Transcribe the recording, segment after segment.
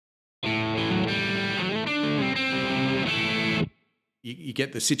you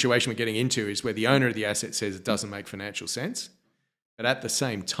get the situation we're getting into is where the owner of the asset says it doesn't make financial sense, but at the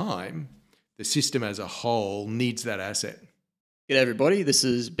same time, the system as a whole needs that asset. G'day everybody, this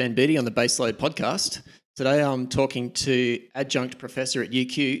is Ben Beattie on the Baseload podcast. Today I'm talking to adjunct professor at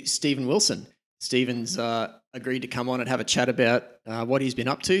UQ, Stephen Wilson. Stephen's agreed to come on and have a chat about what he's been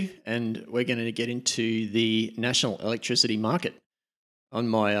up to, and we're going to get into the national electricity market. On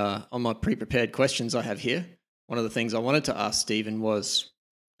my pre-prepared questions I have here, one of the things I wanted to ask Stephen was,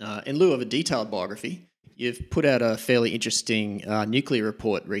 in lieu of a detailed biography, you've put out a fairly interesting nuclear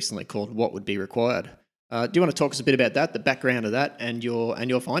report recently called "What Would Be Required." Do you want to talk us a bit about that, the background of that, and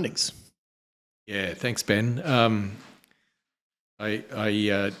your findings? Yeah, thanks, Ben.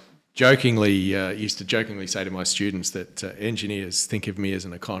 I jokingly used to jokingly say to my students that engineers think of me as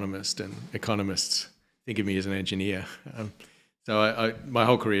an economist, and economists think of me as an engineer. So my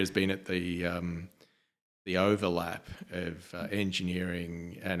whole career has been at the overlap of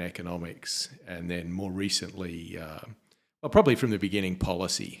engineering and economics, and then more recently, probably from the beginning,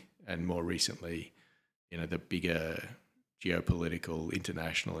 policy, and more recently, the bigger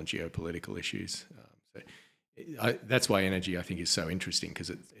international and geopolitical issues. That's why energy, I think, is so interesting, because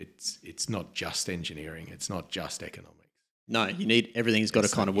it's not just engineering, it's not just economics. No, you need everything's got to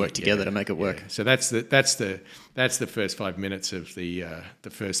kind of work together to make it work. So that's the first 5 minutes of the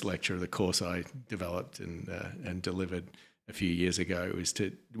first lecture of the course I developed and delivered a few years ago.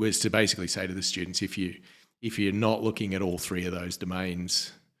 Was to basically say to the students, if you're not looking at all three of those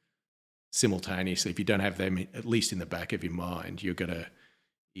domains simultaneously, if you don't have them at least in the back of your mind, you're gonna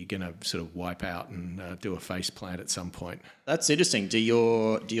sort of wipe out and do a face plant at some point. That's interesting. Do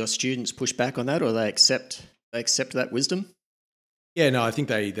your students push back on that, or they accept that wisdom? Yeah, no, I think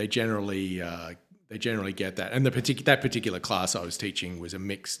they generally get that. And that particular class I was teaching was a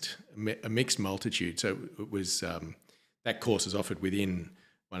mixed multitude. So it was that course is offered within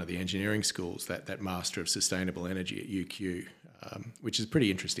one of the engineering schools, that Master of Sustainable Energy at UQ, which is a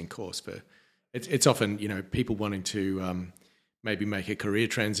pretty interesting course. It's often people wanting to maybe make a career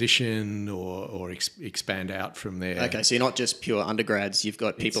transition or expand out from there. Okay, so you're not just pure undergrads. You've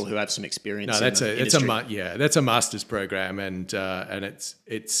got people who have some experience. No, that's a master's program, and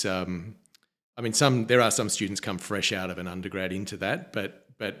it's. I mean, there are some students come fresh out of an undergrad into that,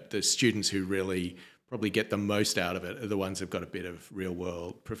 but the students who really probably get the most out of it are the ones who've got a bit of real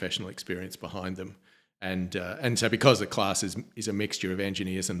world professional experience behind them, and so because the class is a mixture of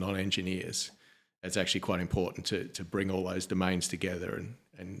engineers and non-engineers, it's actually quite important to bring all those domains together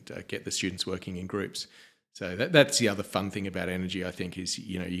and get the students working in groups. So that's the other fun thing about energy, I think, is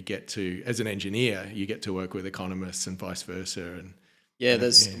you get to, as an engineer, you get to work with economists and vice versa. And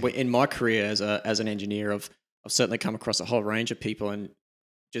in my career as an engineer, I've certainly come across a whole range of people, and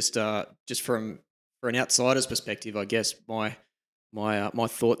just from an outsider's perspective, I guess my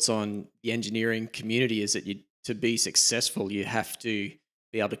thoughts on the engineering community is that to be successful, you have to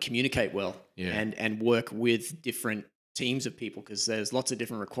be able to communicate well and work with different teams of people, because there's lots of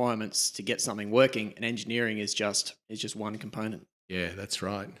different requirements to get something working, and engineering is just one component. Yeah, that's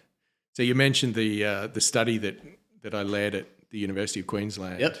right. So you mentioned the study that I led at the University of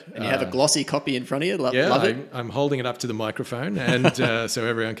Queensland. Yep, and you have a glossy copy in front of you. Love it. I'm holding it up to the microphone, and so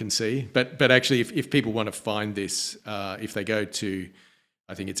everyone can see. But actually, if people want to find this, if they go to,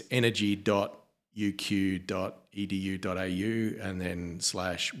 I think it's energy.uq.edu.au and then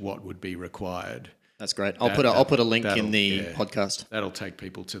 /what would be required. That's great. I'll put a link in the podcast. That'll take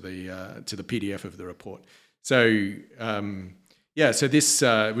people to the PDF of the report. So so this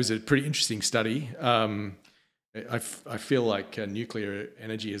was a pretty interesting study. I feel like nuclear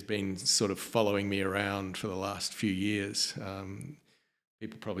energy has been sort of following me around for the last few years.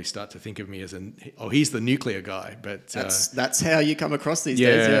 People probably start to think of me as he's the nuclear guy, but that's how you come across these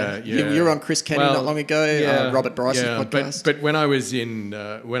days. Yeah. You were on Chris Kenny not long ago, Robert Bryce's podcast. But when I was in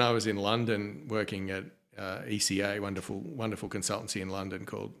London working at ECA, wonderful consultancy in London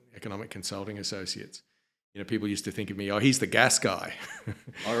called Economic Consulting Associates, people used to think of me, he's the gas guy.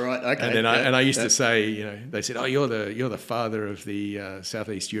 All right, okay. And then I used to say, they said, you're the father of the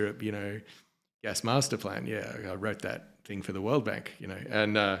Southeast Europe, gas master plan. Yeah, I wrote that thing for the World Bank,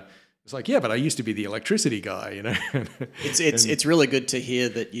 and it's like, but I used to be the electricity guy, It's really good to hear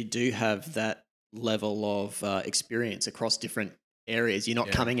that you do have that level of experience across different areas. You're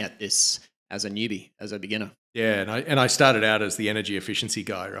not coming at this as a newbie, as a beginner. Yeah, and I started out as the energy efficiency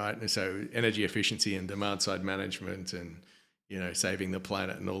guy, right? And so energy efficiency and demand side management and saving the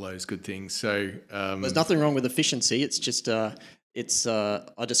planet and all those good things. So there's nothing wrong with efficiency. It's just I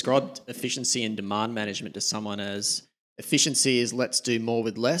described efficiency and demand management to someone as efficiency is let's do more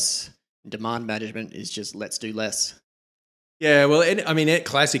with less, and demand management is just let's do less. Yeah, well, I mean,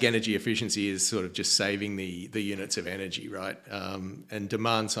 classic energy efficiency is sort of just saving the units of energy, right? And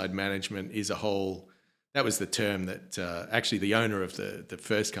demand side management is a whole. That was the term that actually the owner of the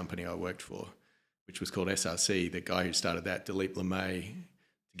first company I worked for, which was called SRC, the guy who started that, Dilip Lemay,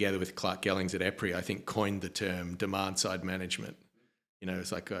 together with Clark Gellings at EPRI, I think coined the term demand side management.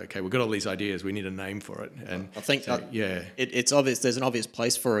 It's like, okay, we've got all these ideas, we need a name for it. And I think it's obvious. There's an obvious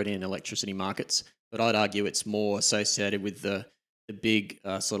place for it in electricity markets, but I'd argue it's more associated with the big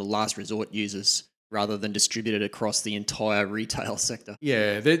sort of last resort users rather than distributed across the entire retail sector.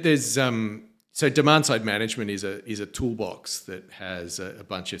 Yeah, there's so demand side management is a toolbox that has a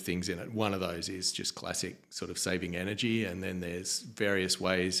bunch of things in it. One of those is just classic sort of saving energy, and then there's various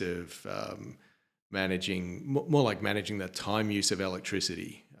ways of managing, more like managing the time use of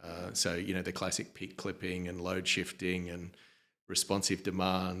electricity. So the classic peak clipping and load shifting and responsive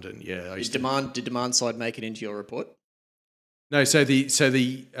demand, and Did demand side make it into your report? No, so the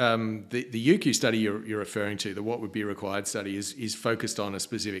UQ study you're referring to, the what would be required study, is focused on a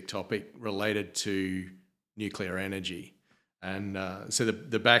specific topic related to nuclear energy, and so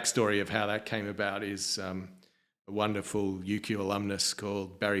the backstory of how that came about is a wonderful UQ alumnus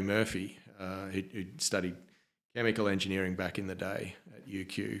called Barry Murphy, who studied chemical engineering back in the day at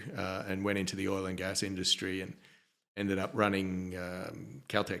UQ and went into the oil and gas industry and ended up running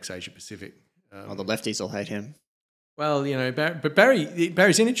Caltech's Asia Pacific. The lefties will hate him. Well, but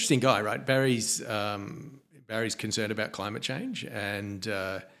Barry's an interesting guy, right? Barry's concerned about climate change, and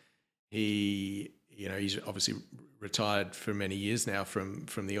he's obviously retired for many years now from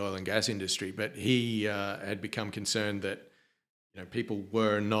the oil and gas industry, but he had become concerned that people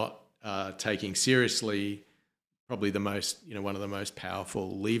were not taking seriously probably the most one of the most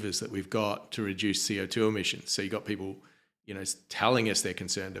powerful levers that we've got to reduce CO2 emissions. So you got people telling us they're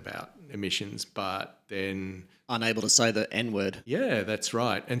concerned about emissions, but then unable to say the N word. Yeah, that's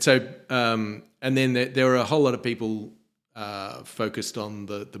right. And so, and then there are a whole lot of people focused on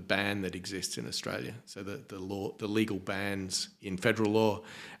the ban that exists in Australia. So the legal bans in federal law,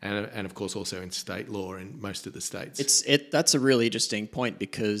 and of course also in state law in most of the states. That's a really interesting point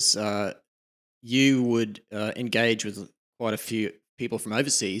because you would engage with quite a few people from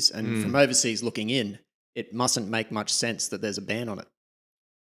overseas, and from overseas looking in, it mustn't make much sense that there's a ban on it.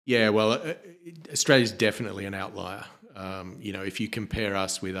 Yeah, well, Australia's definitely an outlier. If you compare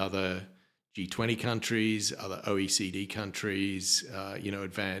us with other G20 countries, other OECD countries,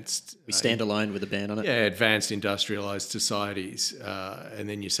 advanced... We stand alone with a ban on it. Yeah, advanced industrialised societies. And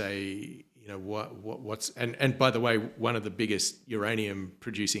then you say, what's... And by the way, one of the biggest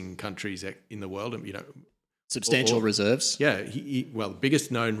uranium-producing countries in the world, substantial reserves. Yeah, the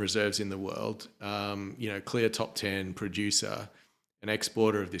biggest known reserves in the world, clear top 10 producer, an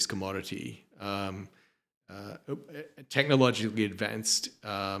exporter of this commodity, technologically advanced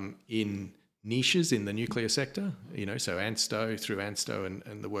in niches in the nuclear sector, so through ANSTO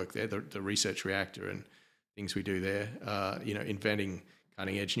and the work there, the research reactor and things we do there, inventing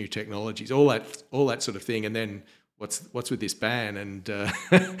cutting edge new technologies, all that sort of thing. And then what's with this ban? And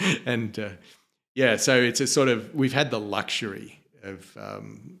so it's a sort of, we've had the luxury of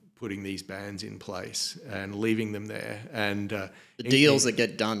putting these bans in place and leaving them there, and the deals that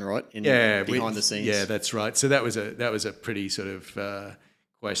get done right behind the scenes. Yeah, that's right. So that was a pretty sort of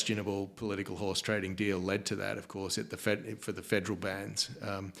questionable political horse trading deal led to that, of course, for the federal bans.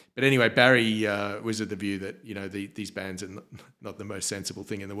 But anyway, Barry was of the view that these bans are not the most sensible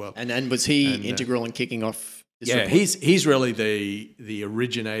thing in the world. And was he integral in kicking off? He's really the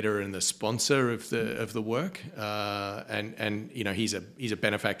originator and the sponsor of the work, and he's a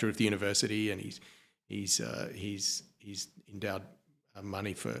benefactor of the university, and he's endowed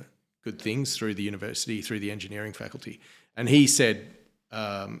money for good things through the university, through the engineering faculty. And he said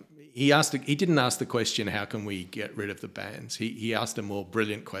he didn't ask the question, how can we get rid of the bans? He asked a more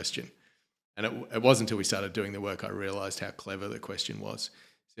brilliant question, and it wasn't until we started doing the work I realised how clever the question was.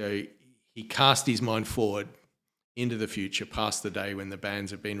 So he cast his mind forward into the future, past the day when the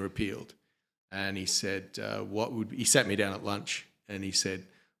bans have been repealed. And he said, he sat me down at lunch and he said,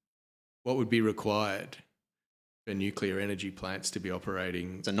 what would be required for nuclear energy plants to be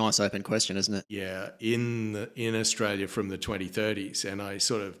operating? It's a nice open question, isn't it? Yeah, in Australia from the 2030s. And I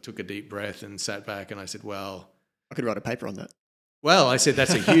sort of took a deep breath and sat back and I said, well... I could write a paper on that. Well, I said,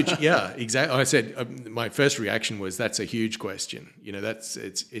 that's a huge, yeah, exactly. I said, my first reaction was, that's a huge question. It's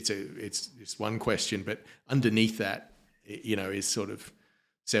just one question, but underneath that, is sort of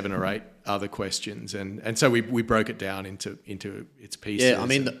 7 or 8 other questions. And so we broke it down into its pieces. Yeah, I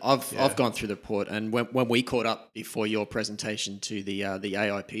mean, I've gone through the report, and when we caught up before your presentation to the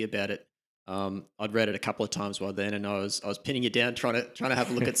AIP about it, I'd read it a couple of times by then, and I was pinning you down, trying to have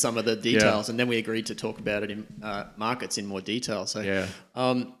a look at some of the details, and then we agreed to talk about it in markets in more detail. So Yeah.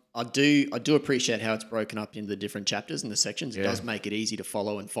 I do appreciate how it's broken up into the different chapters and the sections. It does make it easy to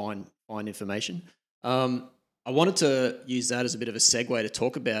follow and find information. I wanted to use that as a bit of a segue to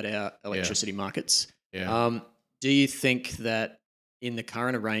talk about our electricity markets. Yeah. Do you think that in the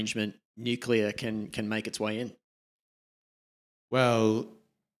current arrangement, nuclear can make its way in? Well,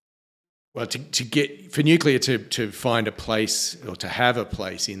 to get for nuclear to find a place or to have a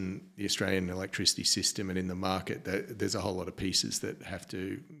place in the Australian electricity system and in the market, there's a whole lot of pieces that have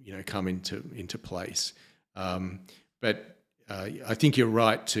to come into place. But I think you're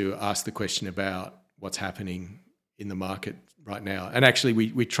right to ask the question about what's happening in the market right now. And actually,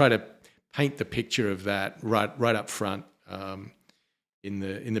 we try to paint the picture of that right up front in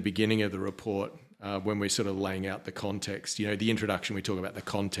the beginning of the report. When we're sort of laying out the context, the introduction, we talk about the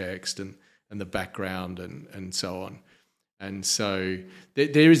context and the background and so on. And so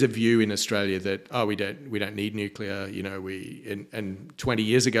there is a view in Australia that we don't need nuclear. And 20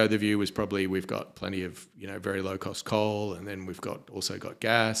 years ago the view was probably we've got plenty of very low cost coal, and then we've also got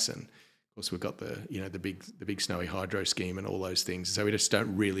gas, and of course we've got the big snowy hydro scheme and all those things. So we just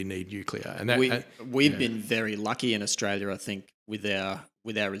don't really need nuclear. And we've been very lucky in Australia, I think, with our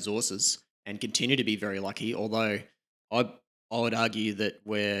resources, and continue to be very lucky, although I would argue that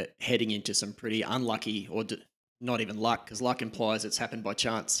we're heading into some pretty unlucky, or not even luck, because luck implies it's happened by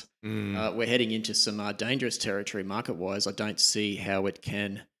chance. We're heading into some dangerous territory market-wise. I don't see how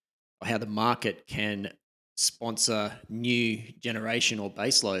the market can sponsor new generation or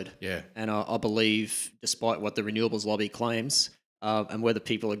baseload. Yeah. And I believe, despite what the renewables lobby claims, and whether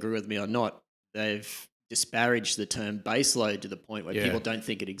people agree with me or not, they've disparage the term baseload to the point where people don't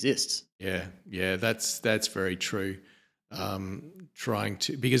think it exists. Yeah, that's very true.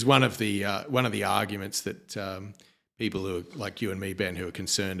 Because one of the arguments that people who are like you and me, Ben, who are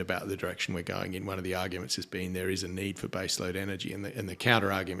concerned about the direction we're going in, one of the arguments has been there is a need for baseload energy, and the counter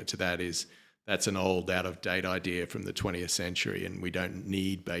argument to that is that's an old, out of date idea from the 20th century, and we don't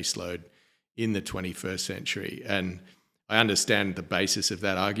need baseload in the 21st century. And I understand the basis of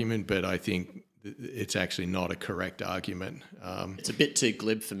that argument, but I think it's actually not a correct argument. It's a bit too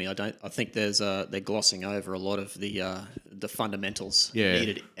glib for me. I think they're glossing over a lot of the fundamentals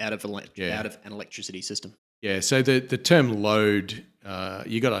needed out of an electricity system. Yeah. So the term load,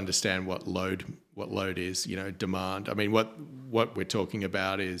 you got to understand what load is. Demand. I mean, what we're talking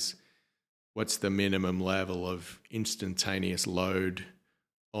about is what's the minimum level of instantaneous load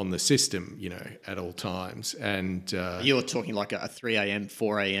on the system, at all times. And you're talking like a 3 a.m.,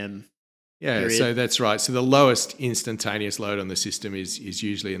 4 a.m. Yeah, period. So that's right. So the lowest instantaneous load on the system is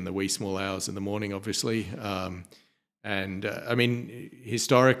usually in the wee small hours in the morning, obviously. I mean,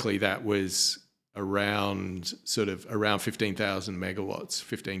 historically that was around 15,000 megawatts,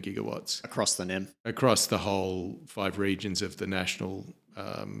 15 gigawatts. Across the NEM. Across the whole 5 regions of the national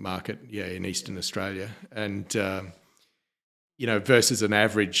market, in Eastern Australia. And, versus an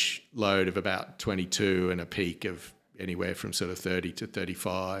average load of about 22 and a peak of anywhere from sort of 30 to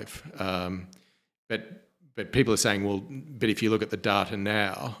 35. But people are saying, well, but if you look at the data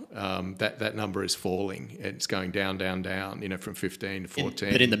now, that number is falling. It's going down, from 15 to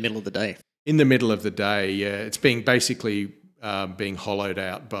 14. But in the middle of the day. In the middle of the day, yeah. It's being basically being hollowed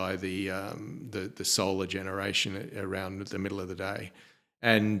out by the solar generation around the middle of the day.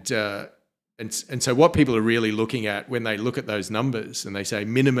 And so what people are really looking at when they look at those numbers and they say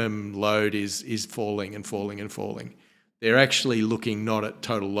minimum load is falling and falling and falling, they're actually looking not at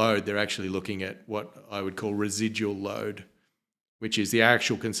total load, they're actually looking at what I would call residual load, which is the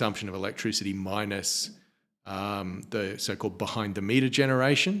actual consumption of electricity minus the so-called behind-the-meter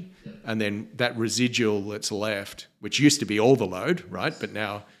generation, and then that residual that's left, which used to be all the load, right? But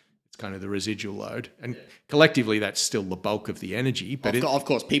now it's kind of the residual load. And collectively, that's still the bulk of the energy. But of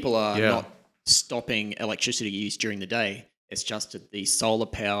course, people are not stopping electricity use during the day. It's just that the solar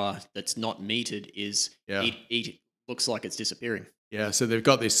power that's not metered it looks like it's disappearing. Yeah, so they've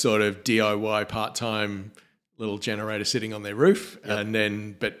got this sort of DIY part-time little generator sitting on their roof, and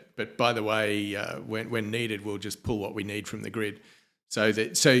then but by the way, when needed, we'll just pull what we need from the grid. So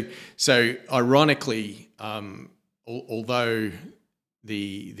ironically, although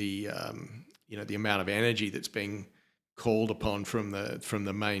the amount of energy that's being called upon from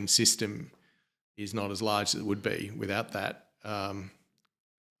the main system is not as large as it would be without that.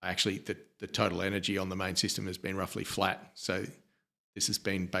 Actually, the total energy on the main system has been roughly flat. So this has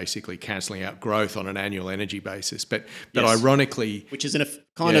been basically cancelling out growth on an annual energy basis. But ironically... Which is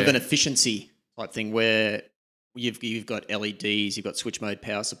kind of an efficiency type thing where you've got LEDs, you've got switch mode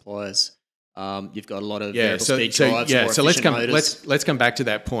power supplies. You've got a lot of variable speed drives. So let's come back to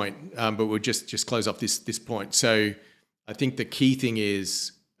that point. But we'll just close off this point. So I think the key thing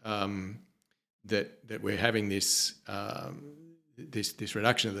is that we're having this this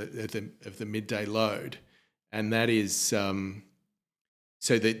reduction of the midday load, and that is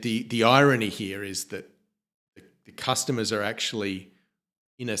so the irony here is that the customers are actually,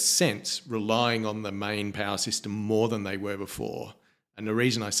 in a sense, relying on the main power system more than they were before. And the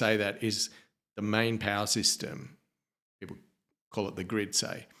reason I say that is the main power system, people call it the grid,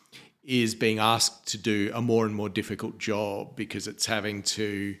 say, is being asked to do a more and more difficult job because it's having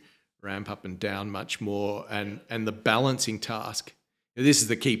to ramp up and down much more. And the balancing task, this is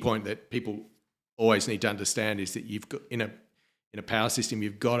the key point that people always need to understand, is that you've got in a power system,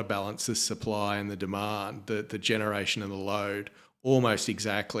 you've got to balance the supply and the demand, the generation and the load almost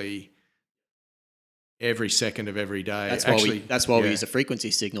exactly every second of every day. That's why we use a frequency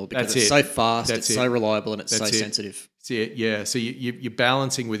signal, because it's so fast, it's so reliable, and it's so sensitive. So you're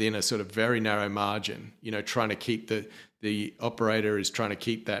balancing within a sort of very narrow margin, trying to keep the operator is trying to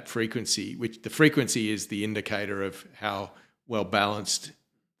keep that frequency, which the frequency is the indicator of how well balanced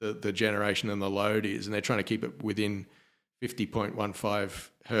the generation and the load is, and they're trying to keep it within 50.15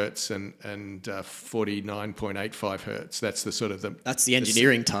 hertz and 49.85 hertz. That's the sort of that's the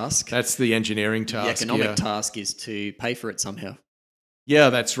engineering task. That's the engineering task. The economic task is to pay for it somehow. Yeah,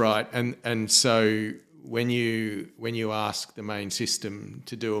 that's right. And so when you ask the main system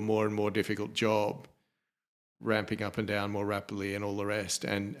to do a more and more difficult job, ramping up and down more rapidly and all the rest,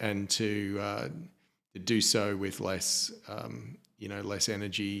 and to do so with less less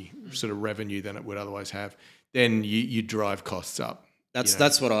energy sort of revenue than it would otherwise have, then you drive costs up.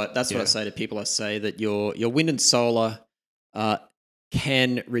 That's what I say to people. I say that your wind and solar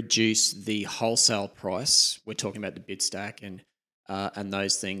can reduce the wholesale price. We're talking about the bid stack and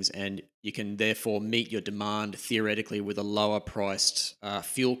those things, and you can therefore meet your demand theoretically with a lower priced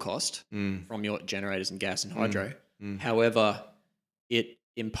fuel cost from your generators and gas and hydro. However, it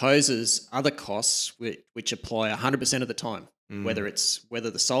imposes other costs which apply 100% of the time. Whether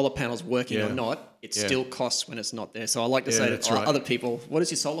the solar panel's working or not, it still costs when it's not there. So I like to say to other people, what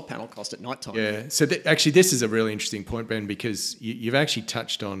does your solar panel cost at night time? Yeah. So actually, this is a really interesting point, Ben, because you've actually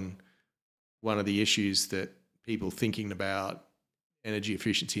touched on one of the issues that people thinking about energy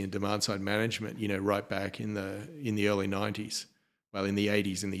efficiency and demand side management, right back in the early 90s, well, in the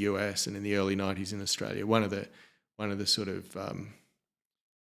 80s in the US and in the early 90s in Australia. One of the sort of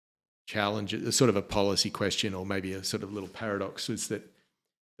challenge, a sort of a policy question, or maybe a sort of little paradox, was that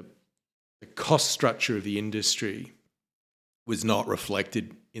the cost structure of the industry was not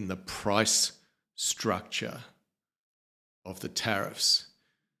reflected in the price structure of the tariffs.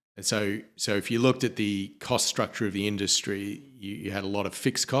 And so if you looked at the cost structure of the industry, you had a lot of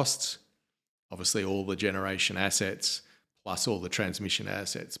fixed costs, obviously all the generation assets, plus all the transmission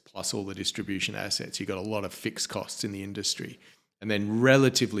assets, plus all the distribution assets. You got a lot of fixed costs in the industry. And then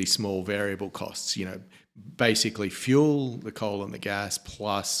relatively small variable costs, basically fuel, the coal and the gas,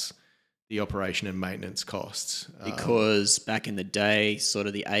 plus the operation and maintenance costs. Because back in the day, sort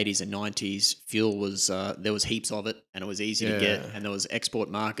of the 80s and 90s, fuel was, there was heaps of it and it was easy to get, and there was export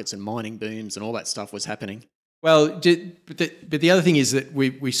markets and mining booms and all that stuff was happening. Well, but the other thing is that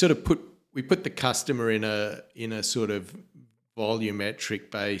we sort of put the customer in a sort of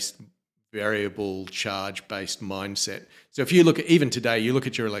volumetric-based, variable charge-based mindset. So if you look at, even today, you look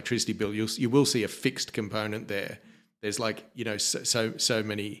at your electricity bill, you will see a fixed component there. There's so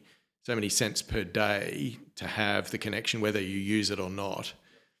many cents per day to have the connection, whether you use it or not.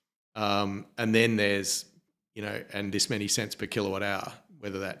 And then there's and this many cents per kilowatt hour,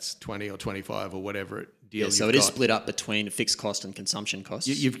 whether that's 20 or 25 or whatever deal. So it is split up between fixed cost and consumption costs.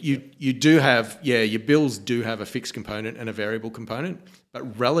 You do have, your bills do have a fixed component and a variable component,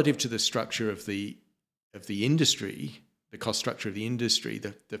 but relative to the structure of the industry, the cost structure of the industry,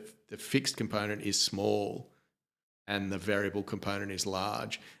 the fixed component is small and the variable component is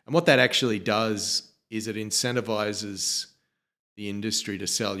large. And what that actually does is it incentivizes the industry to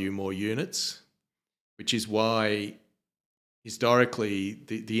sell you more units, which is why historically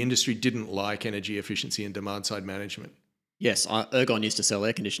the industry didn't like energy efficiency and demand side management. Yes, Ergon used to sell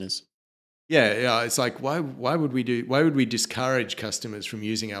air conditioners. Yeah, it's like why would we discourage customers from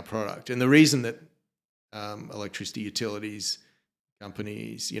using our product? And the reason that electricity utilities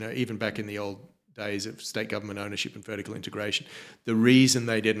companies, even back in the old days of state government ownership and vertical integration, the reason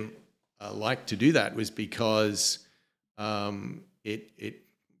they didn't like to do that was because it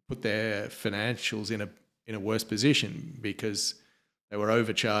put their financials in a worse position, because they were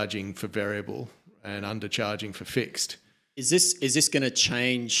overcharging for variable and undercharging for fixed. Is this going to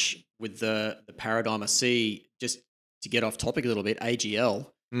change with the paradigm I see, just to get off topic a little bit, AGL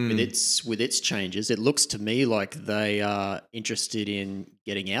with its changes, it looks to me like they are interested in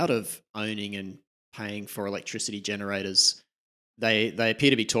getting out of owning and paying for electricity generators. They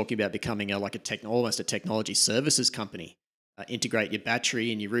appear to be talking about becoming almost a technology services company. Integrate your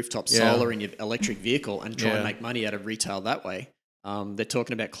battery and your rooftop solar and your electric vehicle and try and make money out of retail that way. They're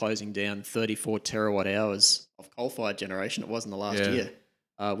talking about closing down 34 terawatt hours of coal-fired generation. It was in the last year,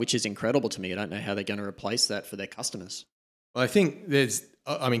 which is incredible to me. I don't know how they're going to replace that for their customers. Well, I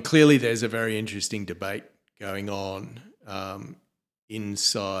think clearly there's a very interesting debate going on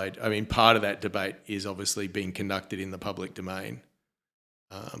inside. I mean, part of that debate is obviously being conducted in the public domain.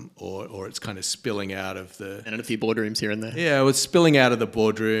 Or it's kind of spilling out of the... And in a few boardrooms here and there. Yeah, well, it's spilling out of the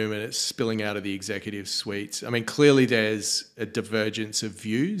boardroom and it's spilling out of the executive suites. I mean, clearly there's a divergence of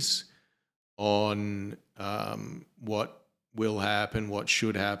views on what will happen, what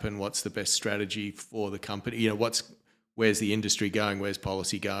should happen, what's the best strategy for the company. You know, where's the industry going, where's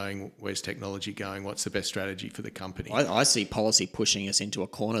policy going, where's technology going, what's the best strategy for the company? I see policy pushing us into a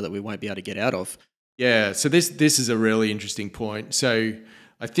corner that we won't be able to get out of. Yeah, so this is a really interesting point. So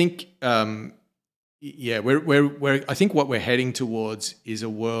I think, I think what we're heading towards is a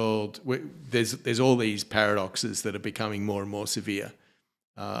world where there's all these paradoxes that are becoming more and more severe,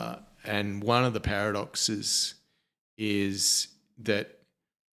 and one of the paradoxes is that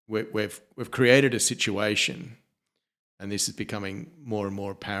we've created a situation, and this is becoming more and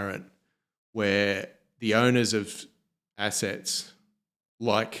more apparent, where the owners of assets,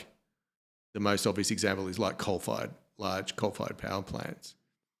 like the most obvious example is like large coal-fired power plants,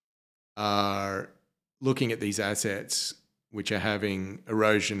 are looking at these assets which are having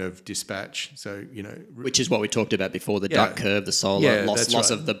erosion of dispatch. So, you know... Which is what we talked about before, the duck curve, the solar,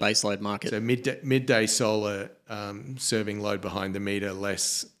 loss of the baseload market. So midday solar serving load behind the meter,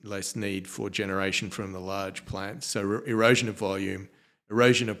 less need for generation from the large plants. So erosion of volume,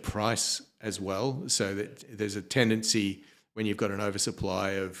 erosion of price as well, so that there's a tendency when you've got an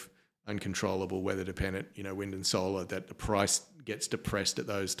oversupply of uncontrollable weather-dependent, wind and solar, that the price gets depressed at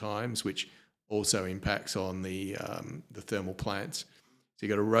those times, which also impacts on the thermal plants. So you've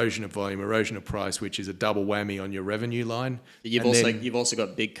got erosion of volume, erosion of price, which is a double whammy on your revenue line. You've also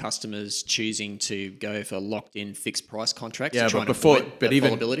got big customers choosing to go for locked-in fixed price contracts. Yeah, but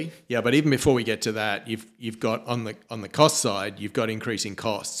even before we get to that, you've got on the cost side, you've got increasing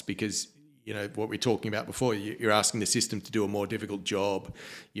costs because what we're talking about before. You're asking the system to do a more difficult job.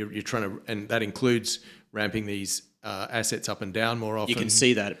 You're trying to, and that includes ramping these assets up and down more often. You can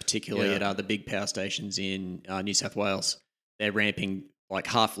see that particularly at the big power stations in New South Wales. They're ramping like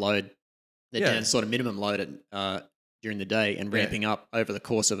half load. They're down sort of minimum load during the day and ramping up over the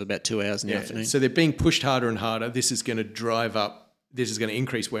course of about 2 hours in the afternoon. So they're being pushed harder and harder. This is going to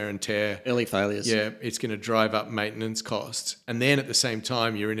increase wear and tear. Early failures. Yeah, it's going to drive up maintenance costs. And then at the same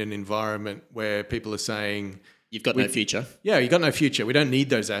time, you're in an environment where people are saying... You've got no future. Yeah, you've got no future. We don't need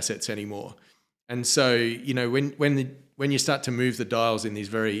those assets anymore. And so, when you start to move the dials in these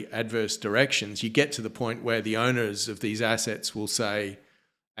very adverse directions, you get to the point where the owners of these assets will say,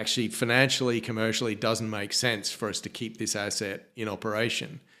 actually, financially, commercially, it doesn't make sense for us to keep this asset in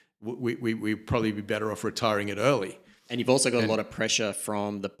operation. We'd probably be better off retiring it early. And you've also got a lot of pressure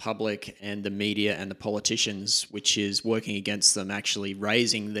from the public and the media and the politicians, which is working against them actually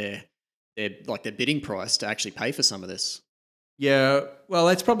raising their bidding price to actually pay for some of this. Yeah, well,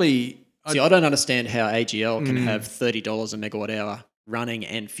 that's probably... See, I don't understand how AGL can have $30 a megawatt hour running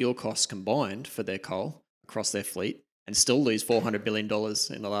and fuel costs combined for their coal across their fleet and still lose $400 billion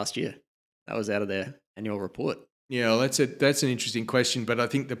in the last year. That was out of their annual report. Yeah, well, that's an interesting question, but I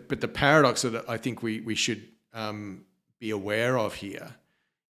think the paradox that I think we should be aware of here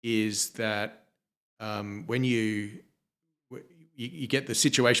is that when you get the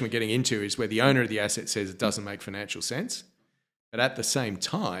situation we're getting into is where the owner of the asset says it doesn't make financial sense, but at the same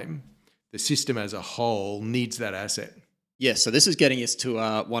time, the system as a whole needs that asset. Yeah, so this is getting us to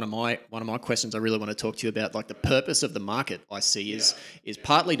one of my questions I really want to talk to you about. Like the purpose of the market, I see is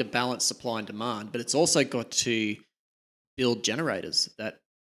partly to balance supply and demand, but it's also got to build generators that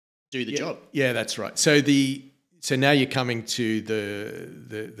do the job. Yeah, that's right. So now you're coming to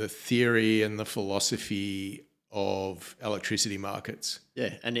the theory and the philosophy of electricity markets.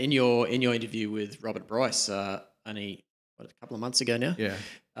 Yeah, and in your interview with Robert Bryce, only a couple of months ago now,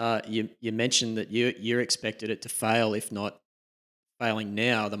 you mentioned that you expected it to fail. If not failing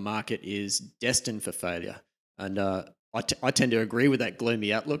now, the market is destined for failure. And I tend to agree with that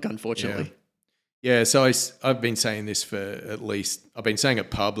gloomy outlook, unfortunately. Yeah, so I've been saying this I've been saying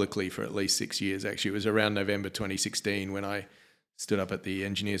it publicly for at least 6 years, actually. It was around November 2016 when I stood up at the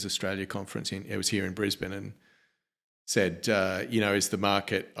Engineers Australia conference. It was here in Brisbane, and said, is the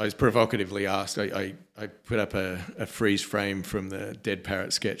market? I was provocatively asked. I put up a freeze frame from the Dead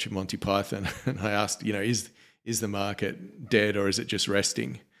Parrot sketch of Monty Python, and I asked, is the market dead or is it just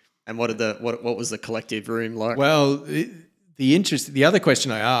resting? And what was the collective room like? Well, the other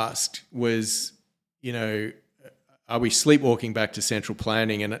question I asked was, are we sleepwalking back to central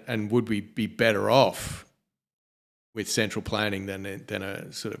planning, and would we be better off with central planning than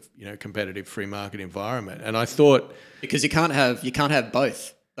a sort of competitive free market environment? And I thought, because you can't have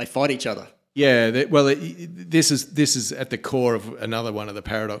both; they fight each other. Yeah, this is at the core of another one of the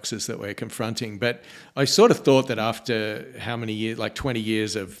paradoxes that we're confronting. But I sort of thought that after how many years, like 20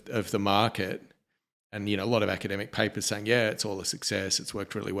 years of the market, and a lot of academic papers saying, yeah, it's all a success, it's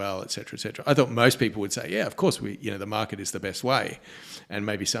worked really well, et cetera, et cetera. I thought most people would say, yeah, of course the market is the best way, and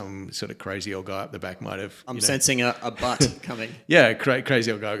maybe some sort of crazy old guy up the back might have. I'm sensing a but coming. Yeah, crazy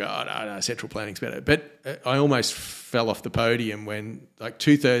old guy go, oh no, central planning's better. But I almost fell off the podium when like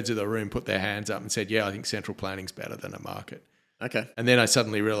 2/3 of the room put their hands up and said, yeah, I think central planning's better than a market. Okay. And then I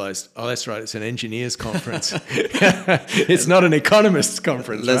suddenly realised, oh, that's right, it's an engineers conference. It's not an economists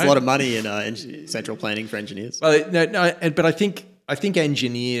conference. There's right? a lot of money in central planning for engineers. Well, but I think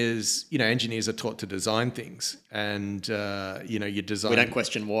engineers, engineers are taught to design things, and you design. We don't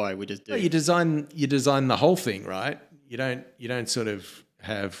question why. We just do. No, you design the whole thing, right? You don't sort of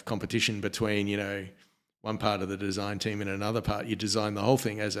have competition between one part of the design team and another part. You design the whole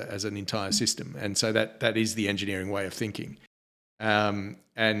thing as an entire system, and so that is the engineering way of thinking. And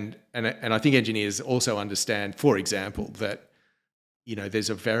I think engineers also understand, for example, that there's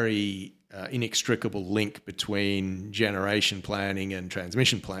a very inextricable link between generation planning and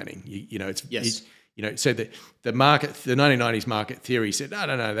transmission planning. Yes. So the market, the 1990s market theory said,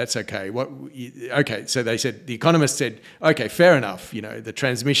 no, that's okay. Okay, so they said, the economists said, okay, fair enough. The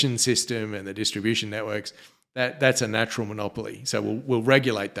transmission system and the distribution networks, that's a natural monopoly. So we'll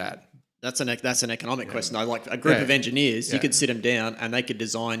regulate that. That's an economic question. I like a group of engineers. You could sit them down and they could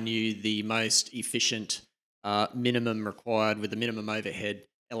design you the most efficient, minimum required with the minimum overhead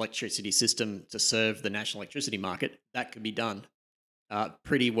electricity system to serve the national electricity market. That could be done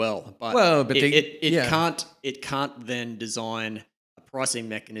pretty well. But it can't then design a pricing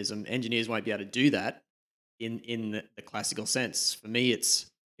mechanism. Engineers won't be able to do that in the classical sense. For me, it's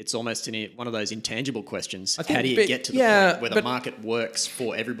almost one of those intangible questions. How do you get to the point where the market works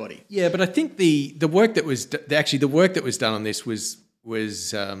for everybody? Yeah, but I think the work that was done on this was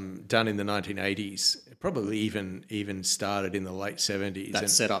done in the 1980s. It probably even started in the late 70s.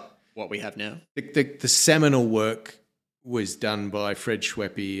 That set up what we have now. The seminal work was done by Fred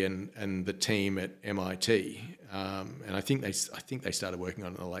Schweppe and the team at MIT. And I think they started working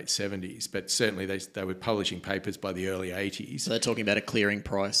on it in the late 70s, but certainly they were publishing papers by the early 80s. So they're talking about a clearing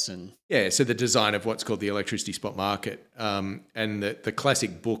price and... Yeah, so the design of what's called the electricity spot market. And the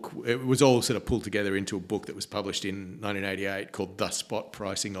classic book, it was all sort of pulled together into a book that was published in 1988 called The Spot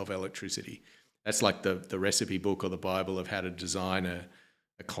Pricing of Electricity. That's like the recipe book or the Bible of how to design a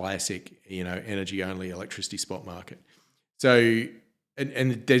classic, energy-only electricity spot market. So,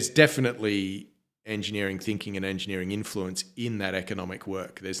 and there's definitely engineering thinking and engineering influence in that economic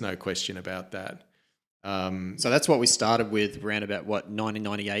work. There's no question about that. So that's what we started with around about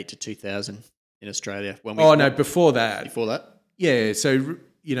 1998 to 2000 in Australia. Before that. Before that? Yeah. So,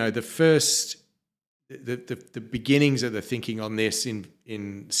 the beginnings of the thinking on this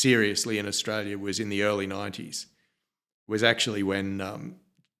in seriously in Australia was in the early 90s. Was actually when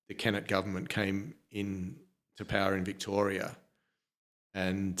the Kennett government came in to power in Victoria,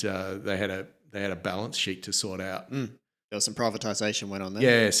 and they had a balance sheet to sort out. There was some privatisation went on there.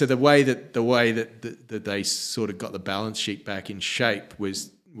 Yeah, so the way that they sort of got the balance sheet back in shape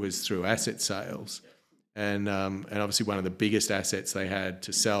was through asset sales, and obviously one of the biggest assets they had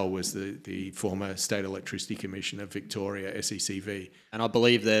to sell was the former State Electricity Commission of Victoria, SECV. And I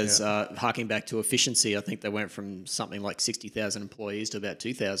believe there's harking back to efficiency. I think they went from something like 60,000 employees to about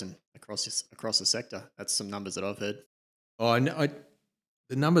 2,000 across the sector. That's some numbers that I've heard. Oh,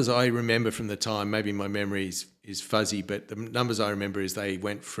 the numbers I remember from the time, maybe my memory is fuzzy, but the numbers I remember is they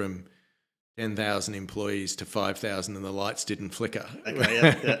went from 10,000 employees to 5,000 and the lights didn't flicker.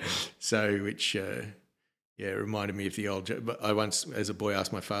 Okay, yeah. So, which, it reminded me of the old joke. But I once, as a boy,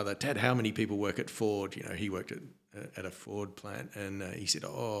 asked my father, Dad, how many people work at Ford? He worked at a Ford plant, and he said,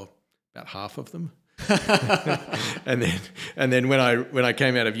 about half of them. and then when I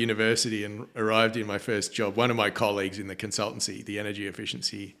came out of university and arrived in my first job, one of my colleagues in the consultancy, the energy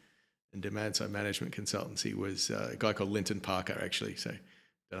efficiency and demand side management consultancy, was a guy called Linton Parker, actually. So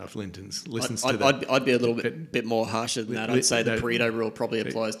don't know if Linton's listens I'd, to that. I'd be a little bit more harsher than that. I'd say the Pareto rule probably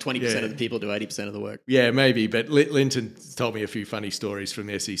applies. 20% of the people do 80% of the work. Yeah, maybe. But Linton told me a few funny stories from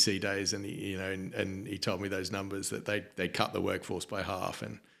the SEC days, and and he told me those numbers that they cut the workforce by half,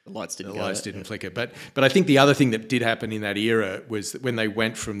 and the lights didn't flicker. But I think the other thing that did happen in that era was that when they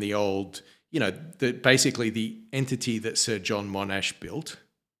went from the old, basically the entity that Sir John Monash built,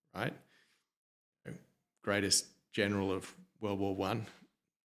 right, greatest general of World War One,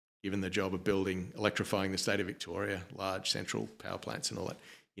 given the job of electrifying the state of Victoria, large central power plants and all that.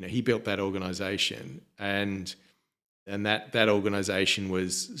 He built that organisation, and that organisation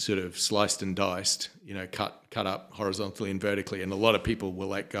was sort of sliced and diced, cut up horizontally and vertically, and a lot of people were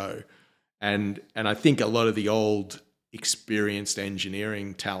let go. And I think a lot of the old experienced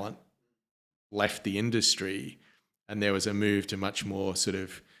engineering talent left the industry, and there was a move to much more sort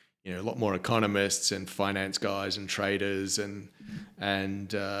of, a lot more economists and finance guys and traders and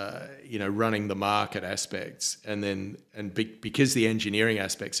running the market aspects. Because the engineering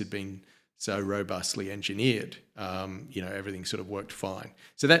aspects had been so robustly engineered, everything sort of worked fine.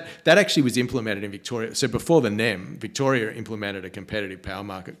 So that actually was implemented in Victoria. So before the NEM, Victoria implemented a competitive power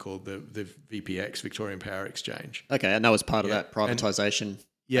market called the VPX, Victorian Power Exchange. Okay, and that was part of that privatisation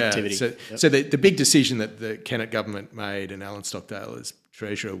activity. So the big decision that the Kennett government made, and Alan Stockdale as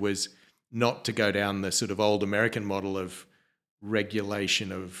Treasurer, was not to go down the sort of old American model of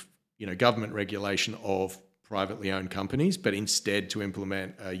regulation of, government regulation of privately owned companies, but instead to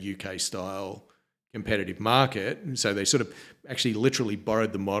implement a UK-style competitive market. And so they sort of actually literally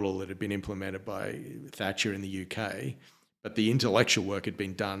borrowed the model that had been implemented by Thatcher in the UK, but the intellectual work had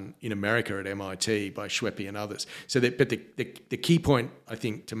been done in America at MIT by Schweppe and others. But the key point I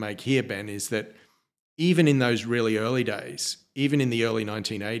think to make here, Ben, is that even in those really early days, even in the early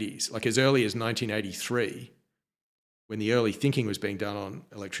 1980s, like as early as 1983, when the early thinking was being done on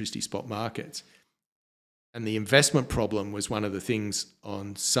electricity spot markets, and the investment problem was one of the things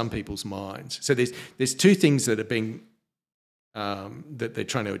on some people's minds. So there's two things that are being that they're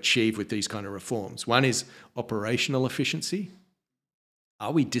trying to achieve with these kind of reforms. One is operational efficiency.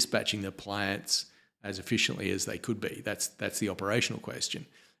 Are we dispatching the plants as efficiently as they could be? That's the operational question.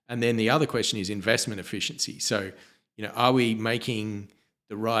 And then the other question is investment efficiency. So, are we making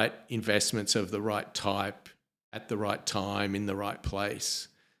the right investments of the right type at the right time in the right place?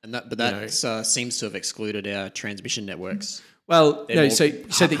 And that seems to have excluded our transmission networks. Well, They're no, more so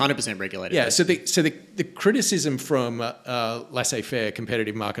 100% regulated. Yeah, so the criticism from laissez-faire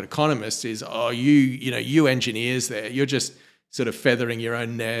competitive market economists is, you engineers there, you're just sort of feathering your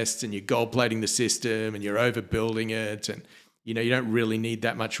own nests, and you're gold plating the system, and you're overbuilding it, and you don't really need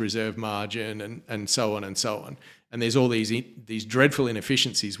that much reserve margin, and so on and so on. And there's all these dreadful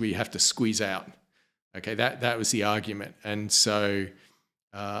inefficiencies we have to squeeze out. Okay, that was the argument, and so.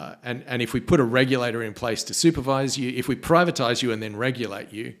 And if we put a regulator in place to supervise you, if we privatize you and then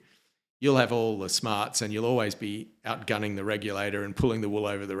regulate you, you'll have all the smarts, and you'll always be outgunning the regulator and pulling the wool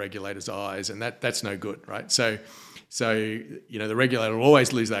over the regulator's eyes, and that's no good, right? So the regulator will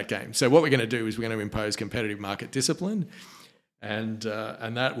always lose that game. So what we're going to do is we're going to impose competitive market discipline, and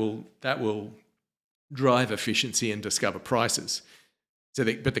that will drive efficiency and discover prices.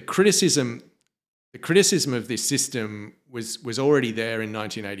 But the criticism of this system was already there in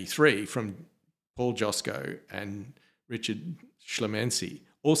 1983 from Paul Josko and Richard Schlemensi,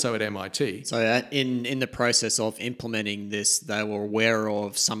 also at MIT. So in the process of implementing this, they were aware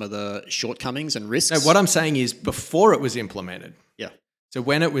of some of the shortcomings and risks? No, what I'm saying is before it was implemented. Yeah. So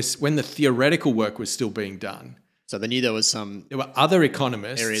when the theoretical work was still being done. So they knew there were other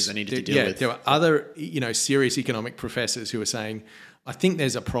economists. Areas they needed to deal with. There were other, serious economic professors who were saying, I think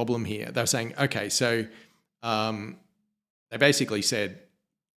there's a problem here. They were saying, okay, so they basically said,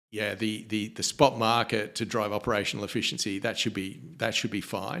 yeah, the spot market to drive operational efficiency, that should be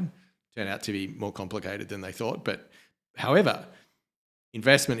fine. Turned out to be more complicated than they thought. But however,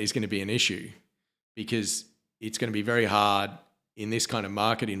 investment is going to be an issue, because it's going to be very hard in this kind of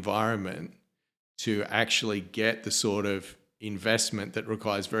market environment to actually get the sort of investment that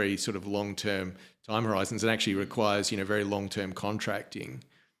requires very sort of long-term time horizons, and actually requires very long-term contracting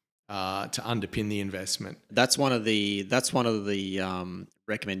to underpin the investment. That's one of the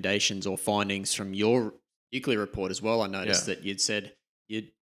recommendations or findings from your nuclear report as well. I noticed that you'd said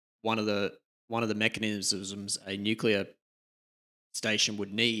one of the mechanisms a nuclear station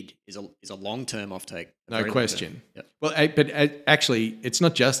would need is a long-term offtake. No question. Yep. Well, but actually, it's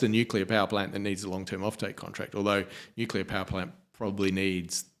not just a nuclear power plant that needs a long-term offtake contract, although nuclear power plant probably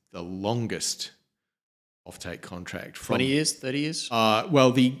needs the longest offtake contract. 20 years, 30 years?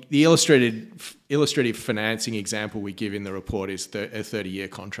 Well, the illustrative financing example we give in the report is a 30-year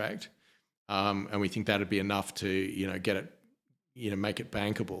contract, and we think that'd be enough to get it, make it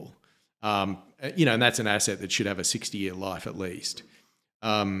bankable. And that's an asset that should have a 60-year life at least.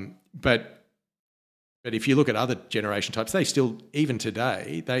 But if you look at other generation types, they still, even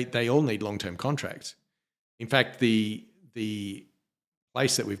today, they all need long-term contracts. In fact, the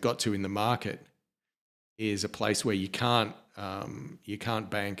place that we've got to in the market is a place where you can't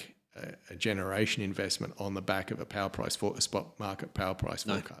bank a generation investment on the back of a spot market power price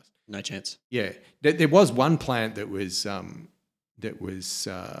forecast. No chance. Yeah, there was one plant that was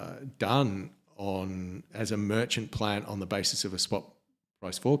done on as a merchant plant on the basis of a spot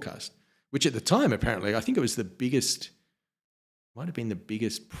price forecast, which at the time apparently I think it was might have been the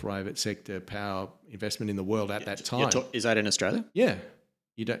biggest private sector power investment in the world at that time. Is that in Australia? Yeah.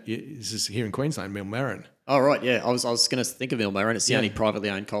 This is here in Queensland, Millmerran. Oh, right, yeah. I was going to think of Millmerran. It's the only privately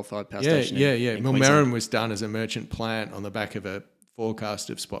owned coal-fired power station in Millmerran was done as a merchant plant on the back of a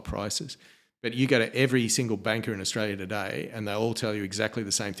forecast of spot prices. But you go to every single banker in Australia today and they all tell you exactly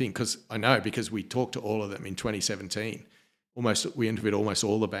the same thing. Because we talked to all of them in 2017. We interviewed almost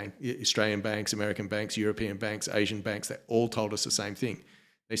all the Australian banks, American banks, European banks, Asian banks. They all told us the same thing.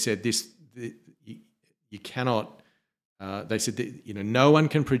 They said you cannot. They said that, no one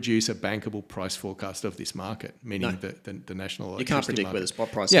can produce a bankable price forecast of this market, meaning the national electricity You can't predict market. where the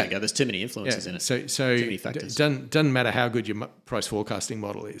spot price is going to go. There's too many influences in it. So too many factors. It doesn't matter how good your price forecasting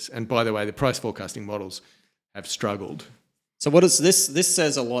model is. And by the way, the price forecasting models have struggled. So what is this? This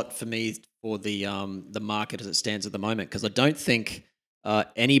says a lot for me for the market as it stands at the moment, because I don't think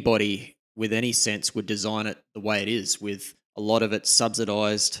anybody with any sense would design it the way it is, with a lot of it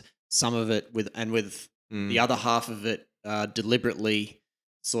subsidised, some of it with the other half of it deliberately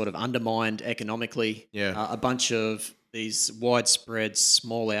sort of undermined economically. A bunch of these widespread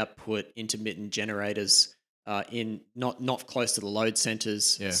small output intermittent generators in not close to the load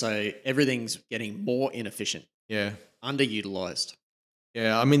centres. So everything's getting more inefficient. Underutilized.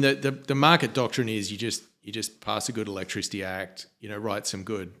 I mean the market doctrine is you just pass a good electricity act, write some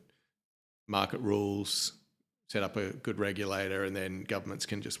good market rules, set up a good regulator, and then governments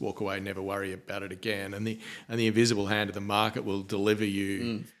can just walk away and never worry about it again. And the invisible hand of the market will deliver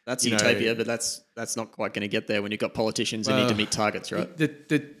you. That's utopia, but that's not quite going to get there when you've got politicians who need to meet targets, right?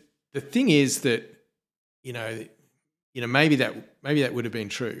 The thing is that maybe that would have been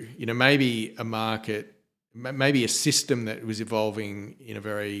true. Maybe a market, maybe a system that was evolving in a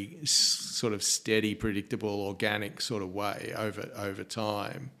very sort of steady, predictable, organic sort of way over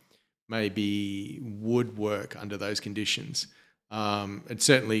time maybe would work under those conditions. And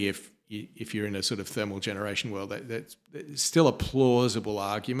certainly if you're in a sort of thermal generation world, that's still a plausible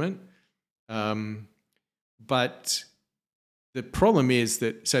argument. But the problem is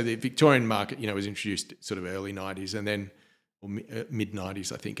that, so the Victorian market, was introduced sort of early 90s and then, or mid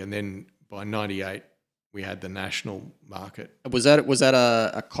 90s, I think. And then by 98, we had the national market. Was that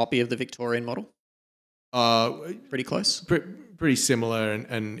a copy of the Victorian model? Pretty close? Pretty similar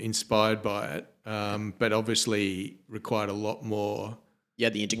and inspired by it, but obviously required a lot more. You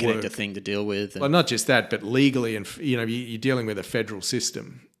had the interconnector work. Thing to deal with. Well, not just that, but legally, and you're dealing with a federal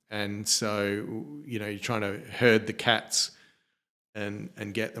system, and so you're trying to herd the cats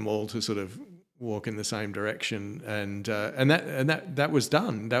and get them all to sort of walk in the same direction, and that was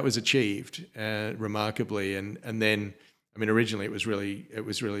done. That was achieved remarkably, and then. I mean, originally it was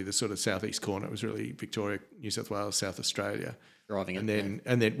really the sort of southeast corner. It was really Victoria, New South Wales, South Australia, driving it,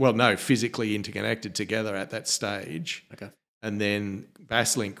 and then physically interconnected together at that stage. Okay, and then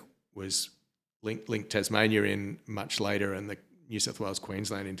Baselink was linked Tasmania in much later, and the New South Wales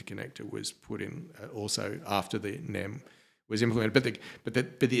Queensland interconnector was put in also after the NEM was implemented. But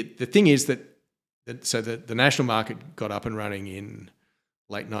the thing is that the national market got up and running in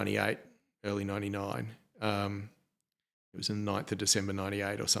late 98, early 99. It was on the 9th of December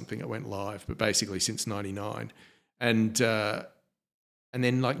 98 or something. It went live, but basically since 99. And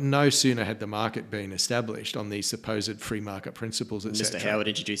then no sooner had the market been established on these supposed free market principles, etc. Mr. Howard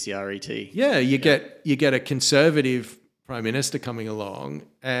introduced the RET. Yeah, you get a conservative Prime Minister coming along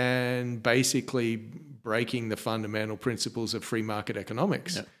and basically breaking the fundamental principles of free market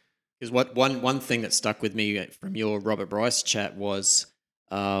economics. Because one thing that stuck with me from your Robert Bryce chat was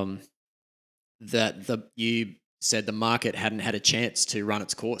that you said the market hadn't had a chance to run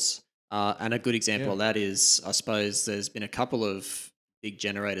its course. And a good example of that is, I suppose, there's been a couple of big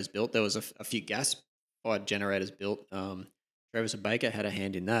generators built. There was a few gas-fired generators built. Travis and Baker had a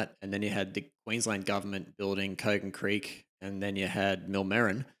hand in that. And then you had the Queensland government building Kogan Creek, and then you had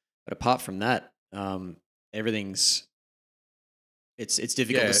Millmerran. But apart from that, everything's it's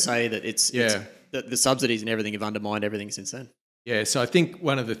difficult to say that it's the subsidies and everything have undermined everything since then. Yeah, so I think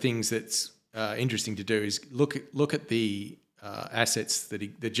one of the things that's interesting to do is look at the assets that the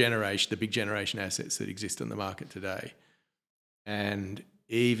big generation assets that exist in the market today, and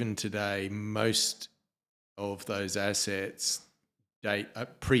even today, most of those assets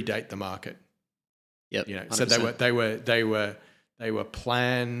predate the market. Yep, so 100%. they were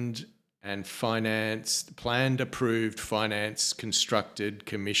planned and financed, approved, financed, constructed,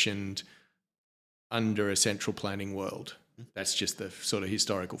 commissioned under a central planning world. That's just the sort of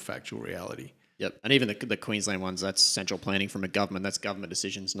historical factual reality. Yep, and even the Queensland ones, that's central planning from a government. That's government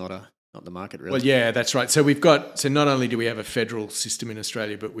decisions, not the market, really. Well, yeah, that's right. So not only do we have a federal system in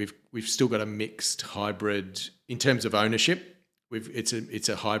Australia, but we've still got a mixed hybrid in terms of ownership. It's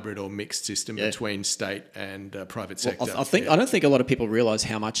a hybrid or mixed system between state and private sector. Well, I don't think a lot of people realise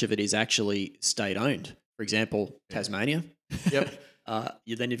how much of it is actually state owned. For example, Tasmania. Yep.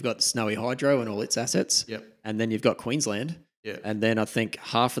 Then you've got Snowy Hydro and all its assets. Yep. And then you've got Queensland. Yeah. And then I think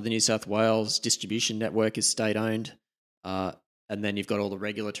half of the New South Wales distribution network is state owned. And then you've got all the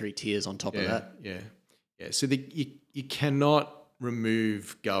regulatory tiers on top of that. Yeah. So you cannot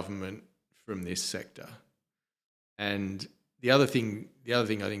remove government from this sector. And the other thing I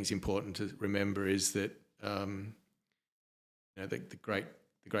think is important to remember is that the great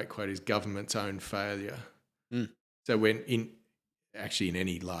quote is government's own failure. Mm. So when in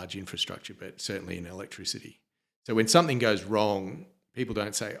any large infrastructure, but certainly in electricity. So when something goes wrong, people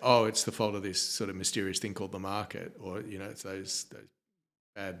don't say, "Oh, it's the fault of this sort of mysterious thing called the market," or it's those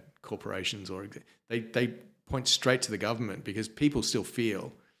bad corporations, or they point straight to the government, because people still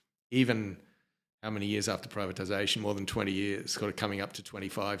feel, even how many years after privatisation, more than 20 years, sort of coming up to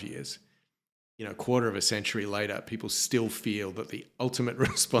 25 years, a quarter of a century later, people still feel that the ultimate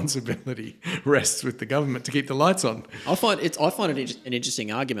responsibility rests with the government to keep the lights on. I find it an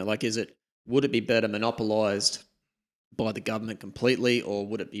interesting argument. Like, would it be better monopolised by the government completely, or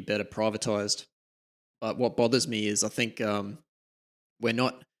would it be better privatised? But what bothers me is I think we're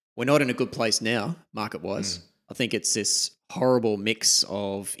not in a good place now, market-wise. I think it's this horrible mix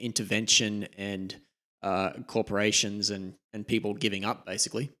of intervention and corporations and people giving up,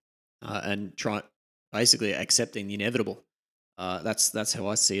 basically, and basically accepting the inevitable. That's how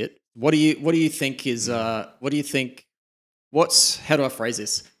I see it. What do you think is? How do I phrase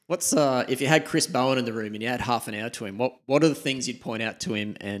this? What's if you had Chris Bowen in the room and you had half an hour to him? What are the things you'd point out to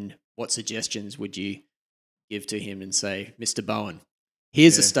him, and what suggestions would you give to him and say, Mr. Bowen,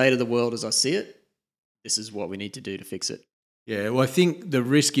 here's the state of the world as I see it. This is what we need to do to fix it. Yeah, well, I think the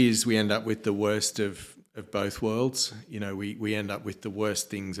risk is we end up with the worst of both worlds. We end up with the worst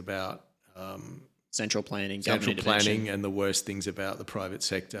things about central planning, and the worst things about the private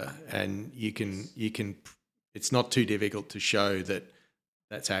sector. And you can. It's not too difficult to show that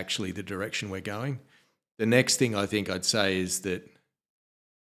that's actually the direction we're going. The next thing I think I'd say is that,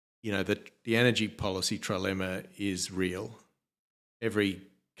 that the energy policy trilemma is real. Every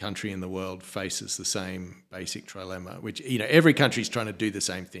country in the world faces the same basic trilemma, which, every country's trying to do the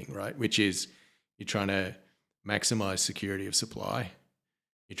same thing, right? Which is, you're trying to maximize security of supply,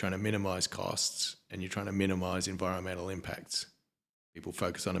 you're trying to minimize costs, and you're trying to minimize environmental impacts. People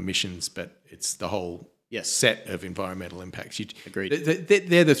focus on emissions, but it's the whole set of environmental impacts. Agreed.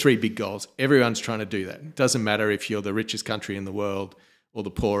 They're the three big goals. Everyone's trying to do that. It doesn't matter if you're the richest country in the world or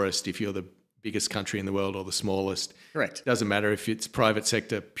the poorest, if you're the biggest country in the world or the smallest. Correct. Doesn't matter if it's private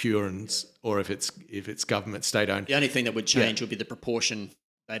sector pure or if it's government state owned. The only thing that would change would be the proportion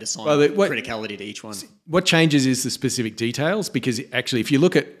they'd assign criticality to each one. What changes is the specific details, because actually, if you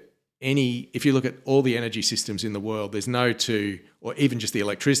look at all the energy systems in the world, there's no two, or even just the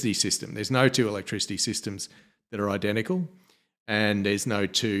electricity system, there's no two electricity systems that are identical, and there's no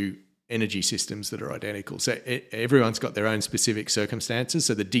two energy systems that are identical. So everyone's got their own specific circumstances.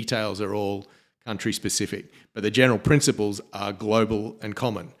 So the details are all country specific, but the general principles are global and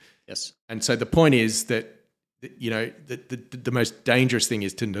common. Yes. And so the point is that, the most dangerous thing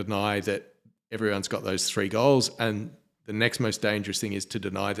is to deny that everyone's got those three goals, and the next most dangerous thing is to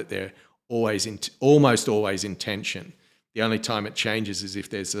deny that they're almost always in tension. The only time it changes is if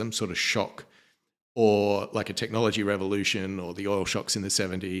there's some sort of shock, or like a technology revolution, or the oil shocks in the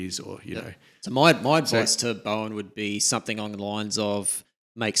 70s, or, know. So my advice to Bowen would be something along the lines of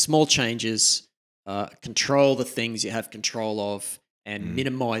make small changes, control the things you have control of, and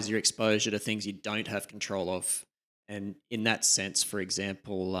minimize your exposure to things you don't have control of. And in that sense, for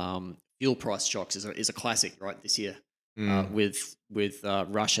example, fuel price shocks is a classic, right, this year, with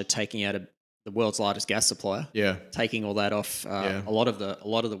Russia taking out the world's largest gas supplier, taking all that off a lot of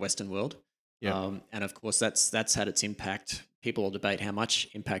the Western world. Yeah. And of course, that's had its impact. People will debate how much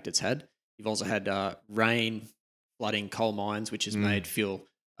impact it's had. You've also had rain, flooding, coal mines, which has made fuel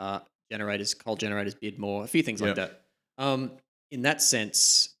coal generators bid more, a few things like Yep. that. In that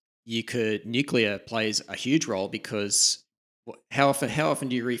sense, nuclear plays a huge role because how often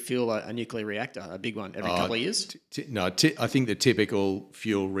do you refuel a nuclear reactor, a big one, every couple of years? I think the typical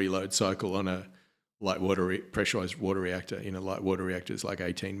fuel reload cycle on a pressurized water reactor in a light water reactor is like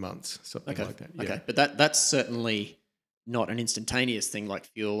 18 months, something like that. Yeah. Okay, but that's certainly not an instantaneous thing like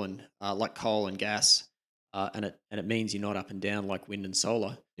fuel and like coal and gas, and it means you're not up and down like wind and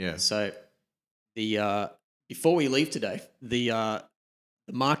solar. Yeah. So the before we leave today, the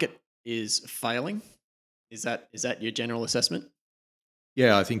market is failing. Is that your general assessment?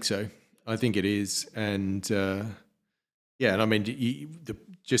 Yeah, I think so. I think it is. And and I mean,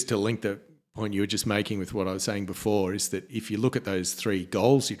 just to link the point you were just making with what I was saying before is that if you look at those three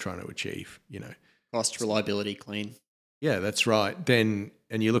goals you're trying to achieve, Cost, reliability, clean. yeah, that's right. And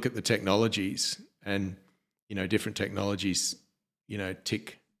you look at the technologies and, different technologies,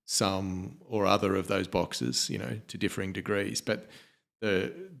 tick some or other of those boxes, to differing degrees. But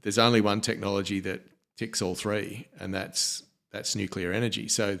there's only one technology that ticks all three, and that's nuclear energy.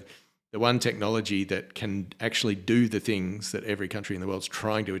 So the one technology that can actually do the things that every country in the world's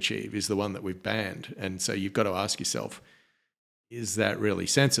trying to achieve is the one that we've banned. And so you've got to ask yourself, is that really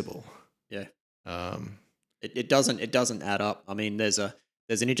sensible? Yeah. It doesn't add up. I mean, there's an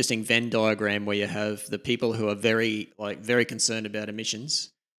interesting Venn diagram where you have the people who are very concerned about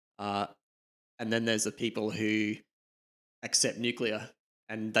emissions, and then there's the people who accept nuclear,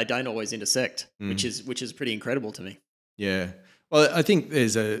 and they don't always intersect, which is pretty incredible to me. Yeah. Well, I think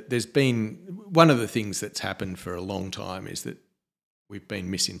there's been one of the things that's happened for a long time is that we've been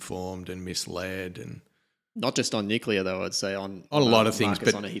misinformed and misled, and not just on nuclear though. I'd say on a lot of things,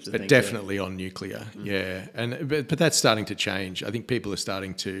 but things, definitely on nuclear. Yeah, and but that's starting to change. I think people are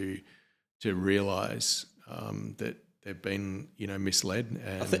starting to realise that they've been misled.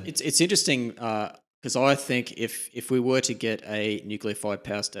 And it's interesting because I think if we were to get a nuclear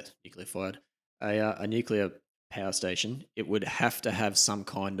power station, it would have to have some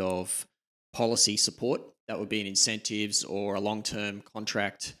kind of policy support. That would be an incentives or a long-term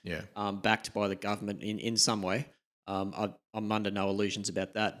contract backed by the government in some way. I'm under no illusions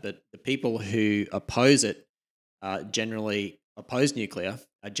about that, but the people who oppose it generally oppose nuclear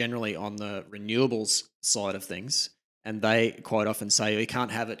are generally on the renewables side of things, and they quite often say we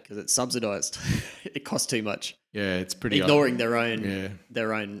can't have it because it's subsidised. It costs too much. Yeah, it's pretty ignoring their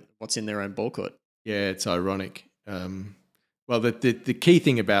own what's in their own ball court. Yeah, it's ironic. Well, the key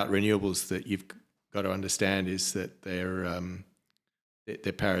thing about renewables that you've got to understand is that they're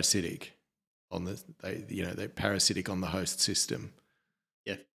parasitic they're parasitic on the host system.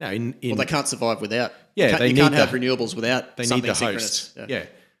 Yeah. Now, they can't survive without. Yeah, you can't have renewables without. They need the host. Yeah.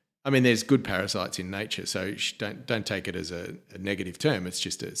 I mean, there's good parasites in nature, so don't take it as a negative term. It's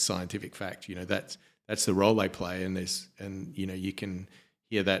just a scientific fact. That's the role they play, and you can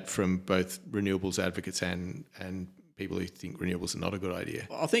hear that from both renewables advocates and people who think renewables are not a good idea.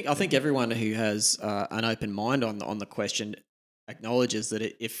 Well, I think everyone who has an open mind on the question acknowledges that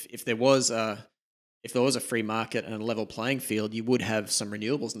if there was a free market and a level playing field, you would have some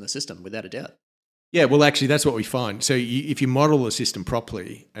renewables in the system without a doubt. Yeah, well, actually, that's what we find. So if you model the system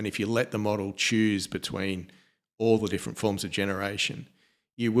properly, and if you let the model choose between all the different forms of generation,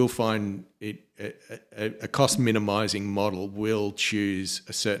 you will find a cost minimising model will choose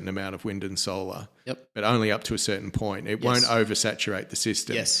a certain amount of wind and solar, but only up to a certain point. It won't oversaturate the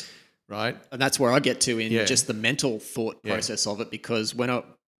system. Yes. Right? And that's where I get to in just the mental thought process of it, because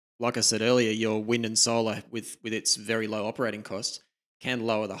like I said earlier, your wind and solar with its very low operating costs can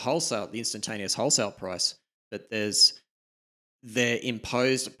lower the instantaneous wholesale price, but they're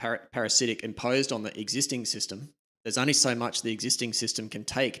parasitic imposed on the existing system. There's only so much the existing system can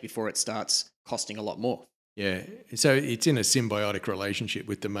take before it starts costing a lot more. Yeah, so it's in a symbiotic relationship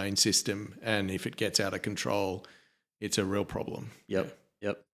with the main system, and if it gets out of control, it's a real problem. Yep.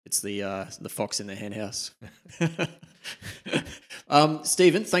 It's the fox in the hen house.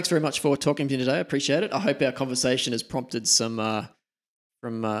 Stephen, thanks very much for talking to me today. I appreciate it. I hope our conversation has prompted some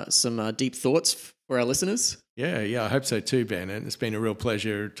deep thoughts for our listeners. Yeah, I hope so too, Ben. And it's been a real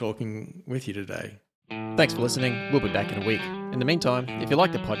pleasure talking with you today. Thanks for listening. We'll be back in a week. In the meantime, if you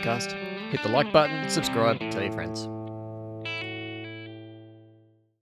like the podcast, hit the like button, subscribe, tell your friends.